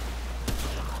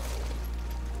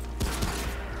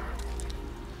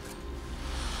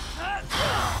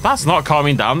 That's not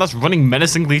calming down, that's running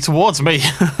menacingly towards me.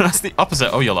 That's the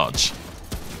opposite. Oh, you're large.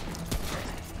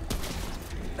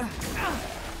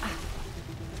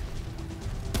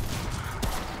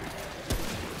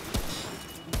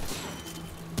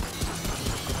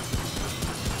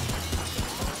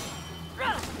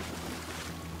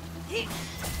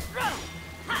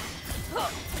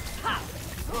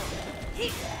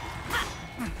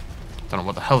 Don't know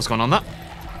what the hell's going on there.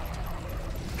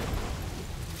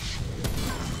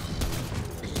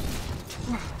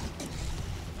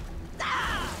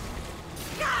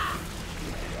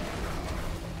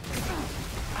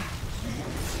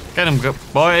 Get him, good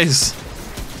boys.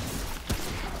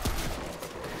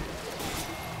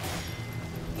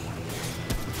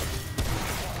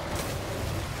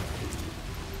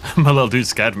 My little dude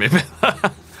scared me a bit.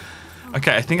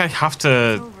 Okay, I think I have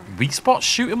to respot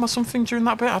shoot him or something during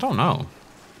that bit. I don't know.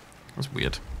 That's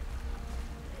weird.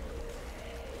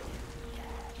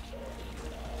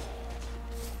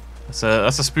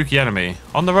 That's a spooky enemy.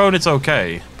 On their own, it's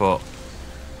okay, but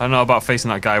I don't know about facing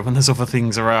that guy when there's other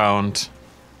things around.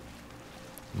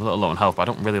 I'm a little low on health, but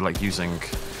I don't really like using.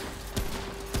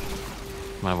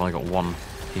 I've only got one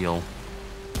heal.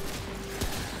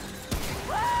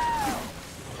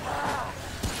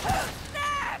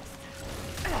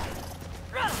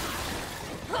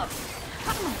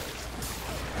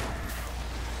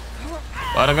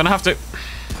 But I'm gonna have to.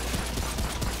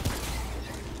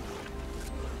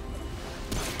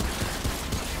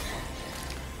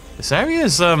 This area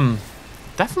is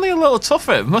definitely a little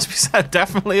tougher. It must be said,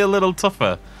 definitely a little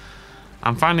tougher.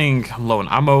 I'm finding I'm low on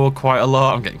ammo quite a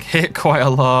lot. I'm getting hit quite a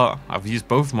lot. I've used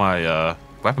both my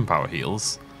weapon power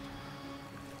heals.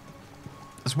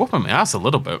 It's whooping my ass a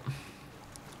little bit.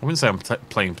 I wouldn't say I'm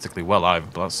playing particularly well either,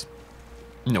 but that's,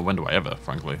 you know, when do I ever,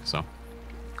 frankly, so.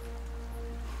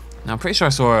 Now, I'm pretty sure I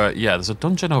saw, yeah, there's a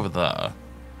dungeon over there.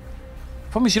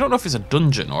 Problem is, you don't know if it's a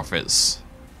dungeon or if it's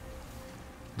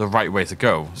the right way to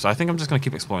go. So I think I'm just going to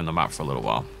keep exploring the map for a little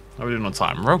while. How are we doing on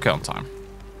time? We're okay on time.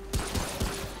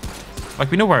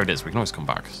 Like, we know where it is. We can always come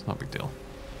back. It's not a big deal.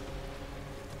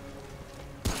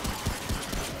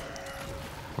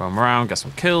 Roam around, get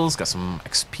some kills, get some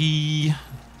XP.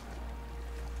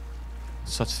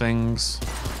 Such things. Is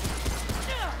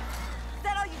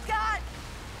that all you got?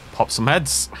 Pop some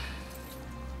heads.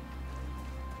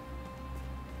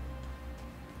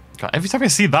 God, every time I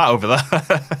see that over there,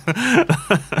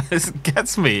 it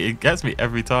gets me. It gets me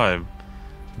every time.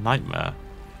 Nightmare.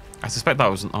 I suspect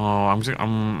that was. Oh,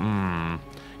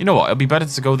 you know what? It'll be better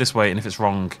to go this way, and if it's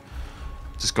wrong,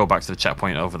 just go back to the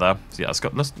checkpoint over there. So yeah, let's go.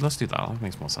 Let's do that. That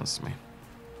makes more sense to me.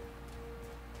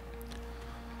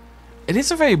 It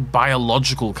is a very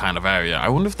biological kind of area. I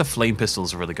wonder if the flame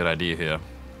pistol's a really good idea here.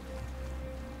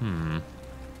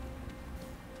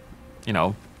 You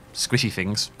know, squishy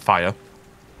things, fire.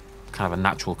 kind of a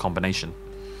natural combination.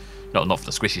 No, not for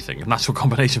the squishy thing. A natural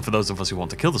combination for those of us who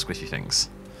want to kill the squishy things.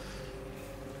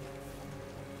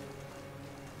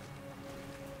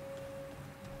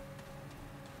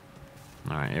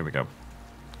 Alright, here we go.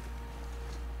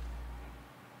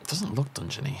 It doesn't look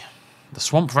dungeony. The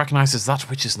swamp recognizes that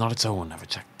which is not its own, and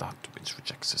reject that which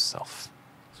rejects itself.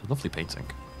 It's a lovely painting.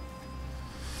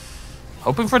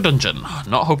 Hoping for a dungeon,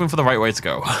 not hoping for the right way to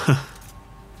go.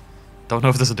 Don't know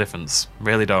if there's a difference.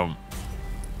 Really don't.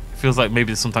 It feels like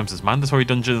maybe sometimes there's mandatory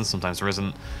dungeons, sometimes there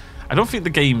isn't. I don't think the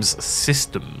game's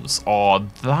systems are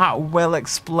that well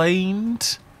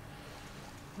explained.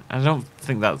 I don't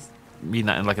think that's mean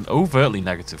that in like an overtly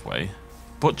negative way.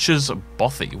 Butcher's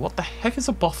bothy. What the heck is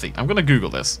a bothy? I'm gonna Google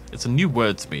this. It's a new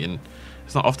word to me, and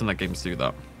it's not often that games do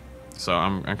that. So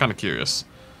I'm kind of curious.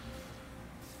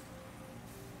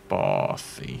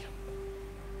 Bothy.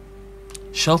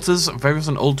 Shelters, various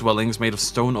and old dwellings made of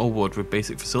stone or wood with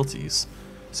basic facilities.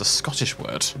 It's a Scottish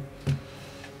word.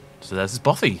 So there's this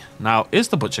bothy. Now, is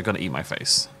the butcher gonna eat my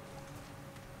face?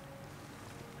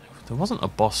 There wasn't a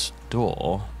boss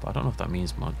door, but I don't know if that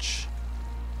means much.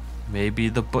 Maybe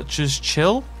the butcher's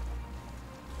chill?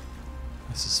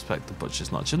 I suspect the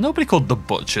butcher's not chill. Nobody called the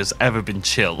butcher's ever been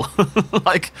chill.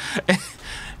 Like,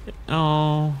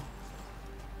 oh.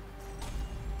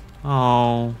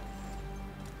 Oh.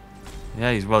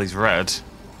 Yeah, he's red.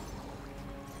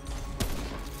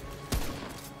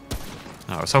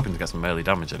 Oh, I was hoping to get some melee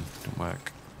damage in. Didn't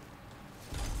work.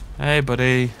 Hey,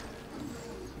 buddy.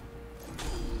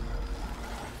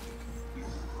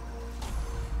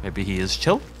 Maybe he is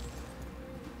chill?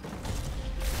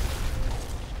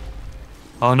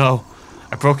 Oh no,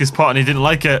 I broke his pot and he didn't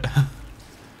like it.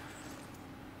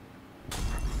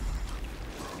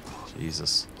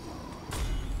 Jesus.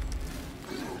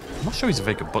 I'm not sure he's a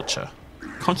very good butcher.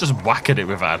 Can't just whack at it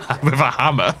with a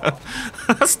hammer.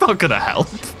 That's not gonna help.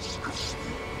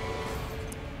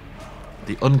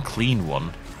 The unclean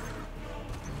one.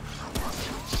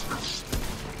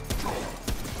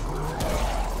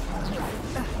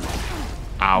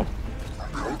 Ow.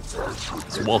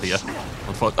 There's a wall here.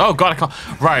 Oh god, I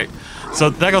can't. Right. So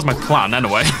there goes my plan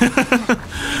anyway.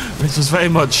 Which was very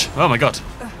much. Oh my god.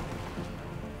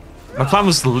 My plan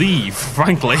was to leave,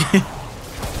 frankly.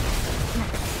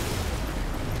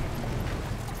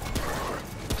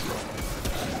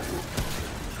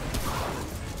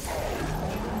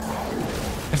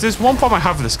 If there's one problem I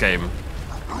have with this game,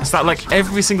 it's that like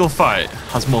every single fight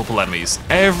has multiple enemies.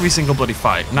 Every single bloody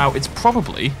fight. Now it's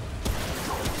probably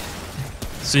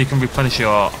so you can replenish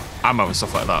your ammo and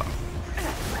stuff like that.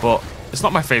 But it's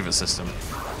not my favourite system.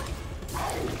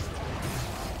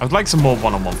 I would like some more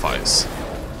one-on-one fights.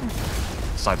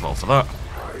 Side roll for that.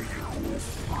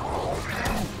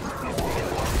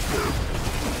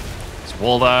 There's a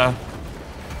wall there.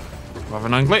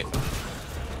 Rather angrily.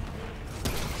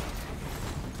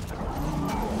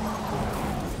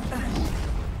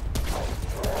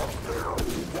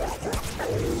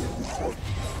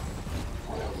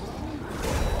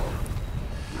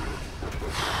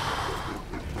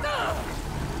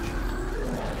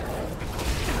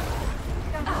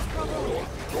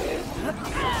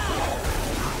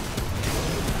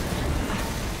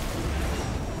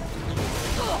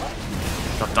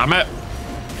 God damn it.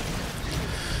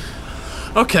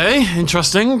 Okay,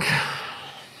 interesting.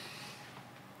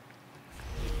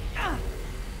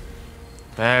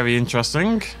 Very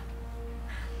interesting.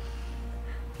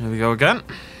 Here we go again.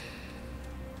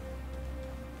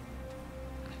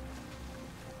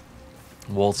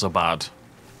 Walls are bad.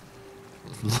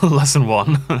 Lesson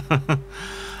 1.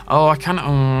 Oh, I can't.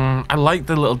 I like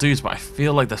the little dudes, but I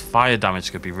feel like the fire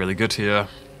damage could be really good here.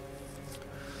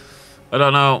 I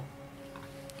don't know.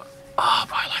 Ah,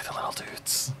 but I like the little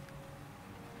dudes.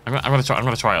 I'm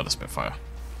gonna try out the Spitfire.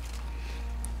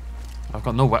 I've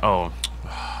got no way. Oh,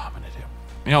 I'm an idiot.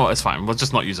 You know what? It's fine. We'll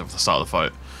just not use it for the start of the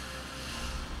fight.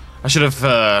 I should have.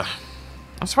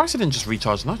 I'm surprised I didn't just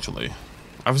recharge naturally.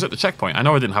 I was at the checkpoint. I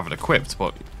know I didn't have it equipped,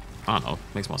 but I don't know.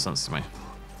 Makes more sense to me.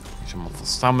 More full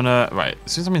stamina. Right.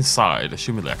 As soon as I'm inside,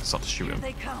 assumedly I can start to shoot him.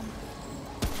 They come.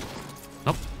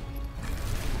 Nope.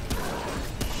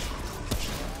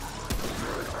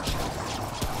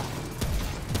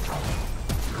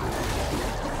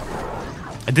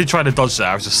 I did try to dodge there.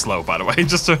 I was just slow, by the way,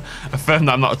 just to affirm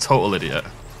that I'm not a total idiot.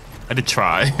 I did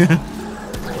try.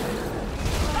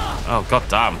 Oh, god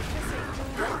damn.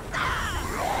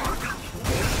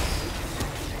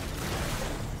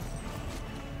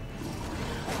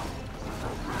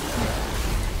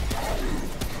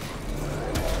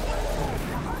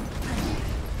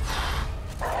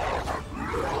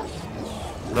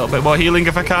 A little bit more healing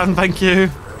if I can, thank you.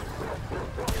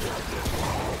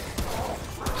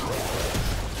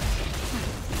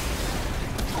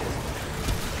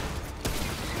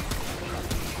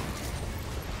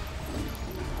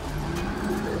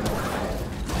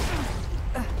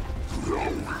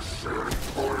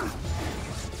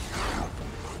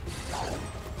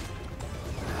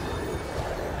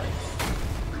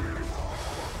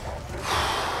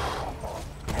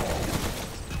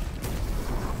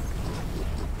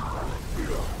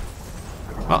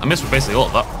 I missed with basically all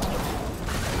of that.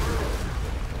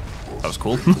 That was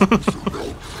cool.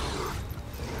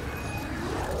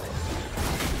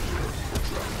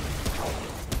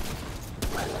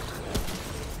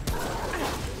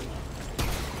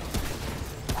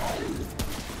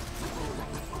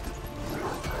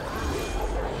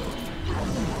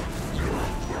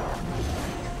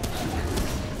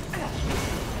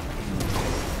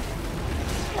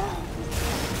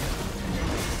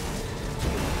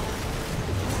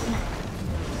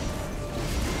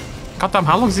 Goddamn,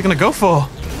 how long is he gonna go for?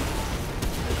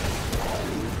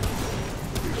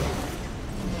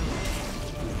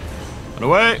 Run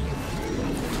away!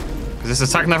 Because this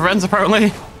attack never ends,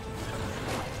 apparently.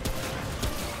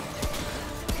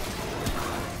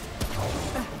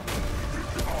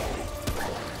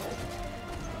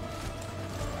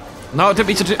 No, I didn't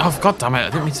mean to do. Oh, god damn it! I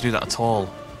didn't mean to do that at all.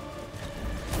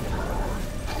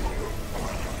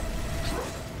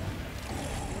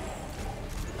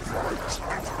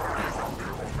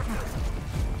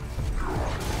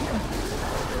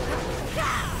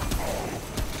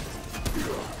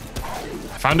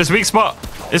 Found his weak spot.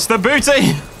 It's the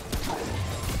booty.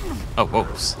 Oh,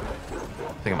 whoops.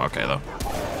 I think I'm okay though.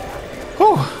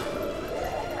 Whew.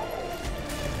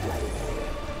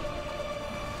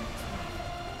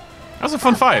 That was a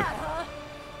fun fight.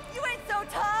 You ain't so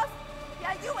tough.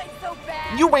 Yeah, you ain't so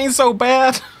bad. You ain't so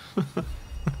bad.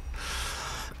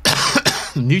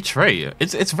 New trait.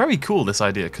 It's very cool, this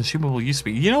idea. Consumable use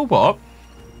speed. You know what?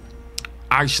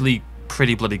 Actually,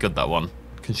 pretty bloody good, that one.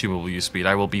 Consumable use speed.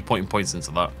 I will be pointing points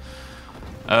into that.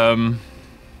 Huh?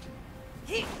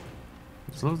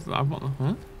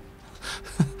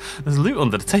 There's loot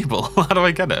under the table. How do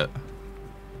I get it?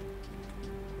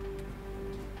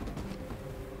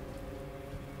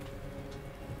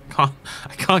 I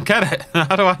can't get it.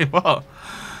 How do I? What?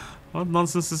 What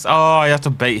nonsense is? Oh, I have to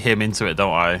bait him into it,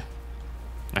 don't I? I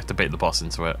have to bait the boss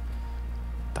into it.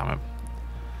 Damn it.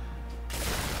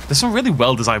 There's some really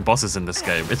well-designed bosses in this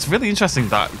game. It's really interesting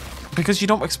that, because you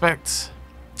don't expect...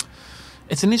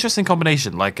 It's an interesting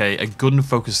combination, like a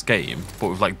gun-focused game,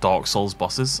 but with like Dark Souls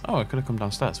bosses. Oh, I could have come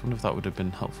downstairs. I wonder if that would have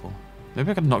been helpful.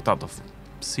 Maybe I could have knocked out the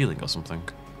ceiling or something.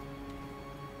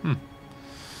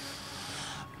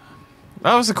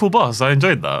 That was a cool boss. I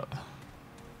enjoyed that.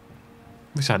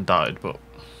 Wish I hadn't died, but,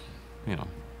 you know.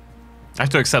 I have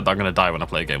to accept that I'm going to die when I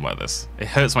play a game like this. It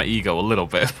hurts my ego a little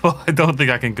bit, but I don't think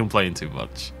I can complain too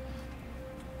much.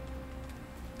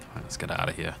 Alright, let's get out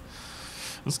of here.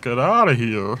 Let's get out of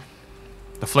here.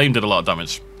 The flame did a lot of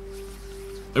damage.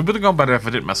 It would have gone better if I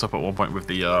didn't mess up at one point with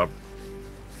the...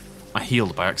 I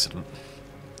healed by accident.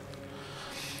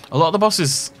 A lot of the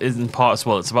bosses in part as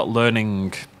well, it's about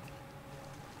learning...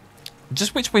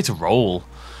 just which way to roll.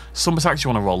 Some attacks you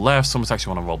want to roll left, some attacks you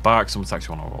want to roll back, some attacks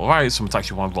you want to roll right, some attacks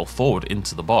you want to roll forward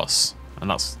into the boss. And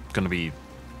that's going to be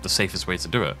the safest way to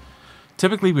do it.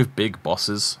 Typically with big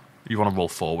bosses, you want to roll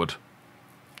forward,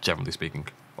 generally speaking.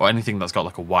 Or anything that's got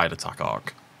like a wide attack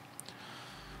arc.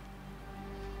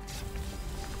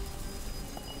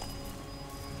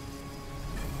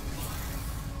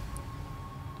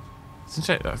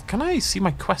 Can I see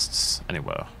my quests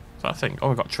anywhere? Is that a thing?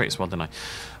 Oh, I got traits as well, didn't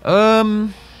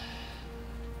I?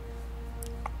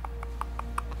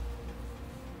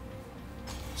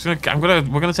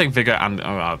 We're gonna take vigor and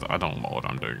I don't know what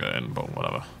I'm doing it in, but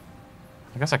whatever.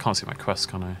 I guess I can't see my quests,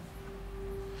 can I?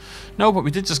 No, but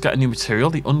we did just get a new material,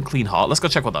 the unclean heart. Let's go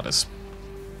check what that is.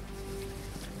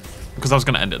 Because I was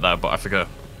gonna end it there, but I figure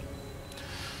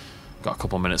got a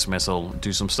couple of minutes for me, so I'll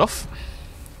do some stuff.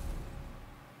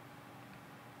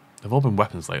 They've all been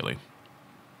weapons lately.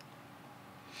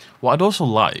 What I'd also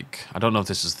like, I don't know if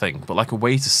this is a thing, but like a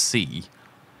way to see,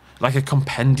 like a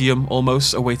compendium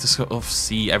almost, a way to sort of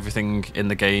see everything in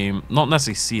the game. Not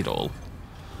necessarily see it all,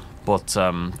 but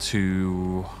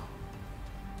to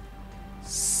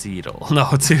see it all.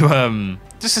 No, to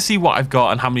just to see what I've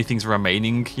got and how many things are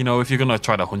remaining. You know, if you're gonna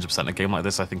try to 100% a game like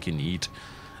this, I think you need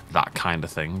that kind of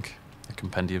thing, a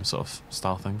compendium sort of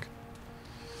style thing.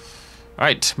 All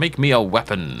right, make me a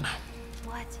weapon.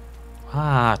 What?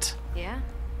 What? Yeah?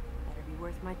 Better be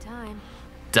worth my time.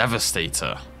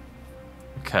 Devastator.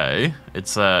 Okay,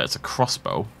 it's a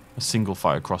crossbow, a single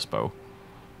fire crossbow.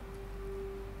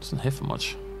 Doesn't hit for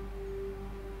much.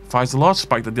 Fires a large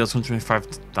spike that deals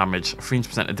 125 damage,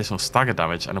 300% additional stagger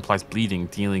damage, and applies bleeding,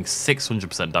 dealing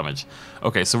 600% damage.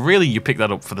 Okay, so really you pick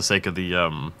that up for the sake of the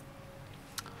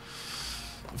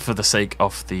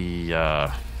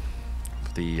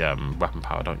weapon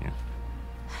power, don't you?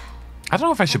 I don't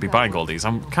know if I should be buying all these.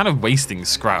 I'm kind of wasting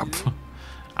scrap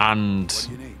and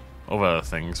other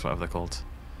things, whatever they're called.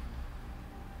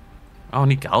 Oh, I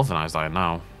need galvanized iron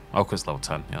now. Oh, because level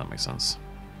 10. Yeah, that makes sense.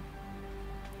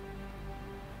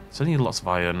 So I need lots of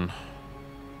iron.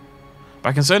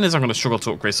 My concern is I'm going to struggle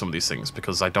to upgrade some of these things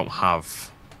because I don't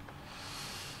have...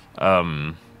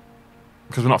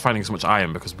 because we're not finding so much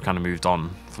iron because we kind of moved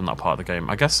on from that part of the game.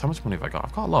 I guess, how much money have I got?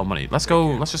 I've got a lot of money. Let's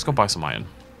just go buy some iron.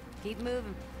 Keep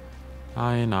moving.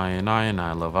 Iron, iron, iron,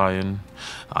 I love iron.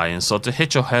 Iron sword to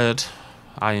hit your head.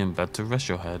 Iron bed to rest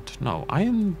your head. No,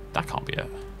 iron, that can't be it.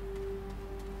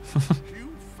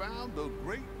 You found the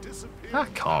great disappearing.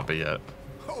 That can't be it.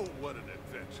 Oh, what an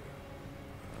adventure.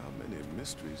 How many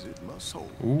mysteries it must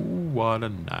hold. Ooh, what a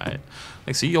night.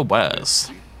 Let's see your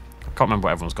wares. I can't remember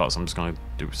what everyone's got, so I'm just going to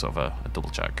do sort of a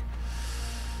double check.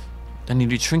 Any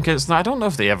new trinkets? No, I don't know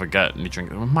if they ever get new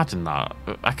trinkets. Imagine that.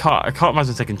 I can't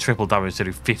imagine taking triple damage to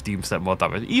do 15% more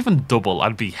damage. Even double,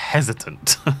 I'd be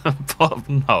hesitant. But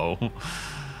no.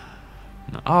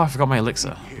 Oh, I forgot my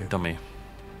elixir. Dummy.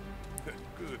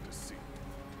 Good to see.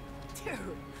 Dude, you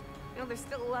know, there's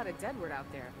still a lot of deadwood out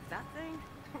there, but that thing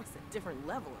was a different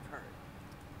level of hurt.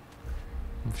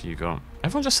 What have you got?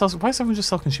 Everyone just sells. Why is everyone just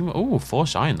sell consumer? Oh,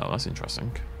 forged iron though. That's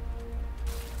interesting.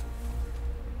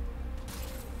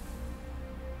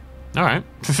 All right.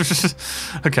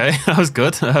 Okay, that was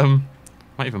good.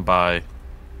 Might even buy.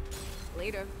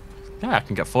 Later. Yeah, I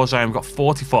can get forged iron. I've got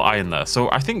 44 iron there,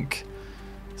 so I think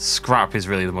scrap is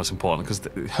really the most important because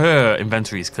her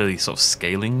inventory is clearly sort of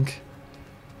scaling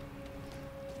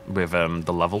with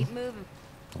the level, Keep moving.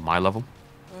 or my level.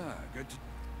 Good.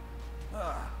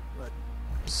 But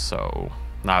So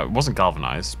now it wasn't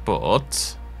galvanized,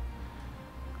 but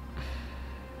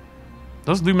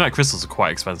those luminite crystals are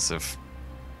quite expensive.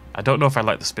 I don't know if I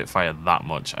like the Spitfire that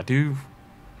much. I do.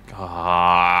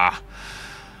 I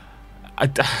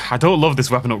don't love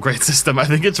this weapon upgrade system. I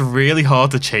think it's really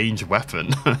hard to change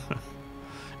weapon.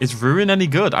 Is Ruin any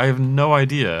good? I have no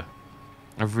idea.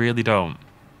 I really don't.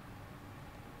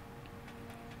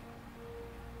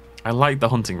 I like the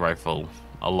hunting rifle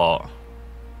a lot.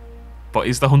 But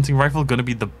is the hunting rifle going to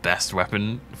be the best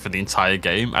weapon for the entire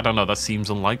game? I don't know. That seems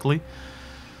unlikely.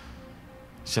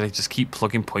 Should I just keep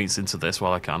plugging points into this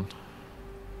while I can?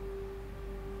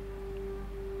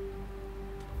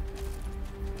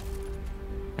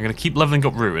 I'm going to keep leveling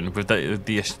up Ruin with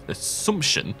the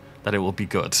assumption that it will be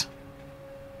good.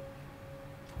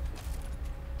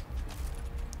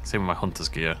 Same with my hunter's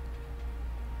gear.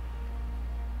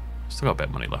 Still got a bit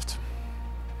of money left.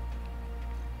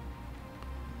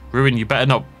 Ruin, you better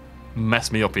not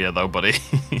mess me up here though, buddy.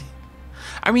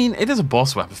 I mean, it is a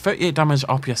boss weapon. 38 damage,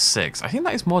 RPS 6. I think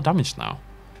that is more damage now.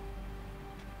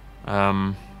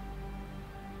 9,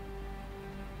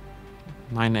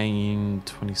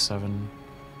 27.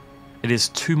 It is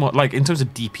 2 more, like, in terms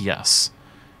of DPS.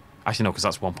 Actually, no, because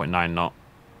that's 1.9, not...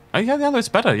 Oh, yeah, no, it's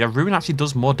better. Yeah, Ruin actually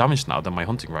does more damage now than my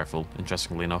hunting rifle,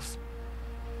 interestingly enough.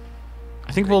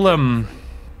 I think we'll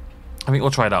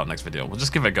try it out next video. We'll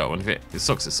just give it a go, and if it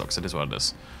sucks, it sucks. It is what it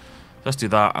is. Let's do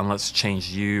that, and let's change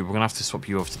you. We're going to have to swap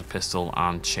you over to the pistol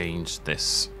and change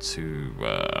this to...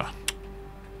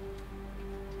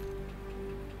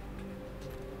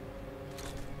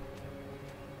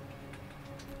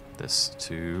 this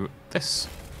to this.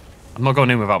 I'm not going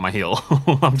in without my heal.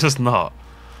 I'm just not.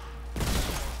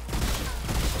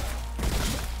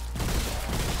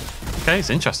 Okay,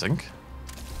 it's interesting.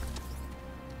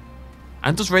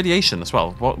 And does radiation as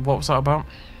well. What was that about?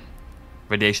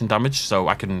 Radiation damage, so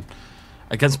I can...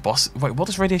 Against boss... Wait, what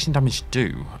does radiation damage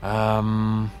do?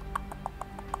 Don't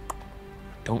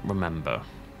remember.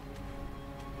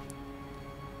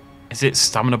 Is it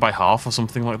stamina by half or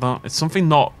something like that? It's something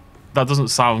not... That doesn't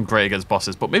sound great against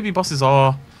bosses, but maybe bosses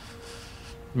are...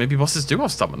 Maybe bosses do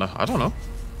have stamina. I don't know.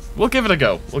 We'll give it a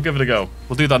go. We'll give it a go.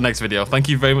 We'll do that next video. Thank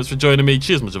you very much for joining me.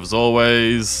 Cheers much as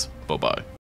always. Bye-bye.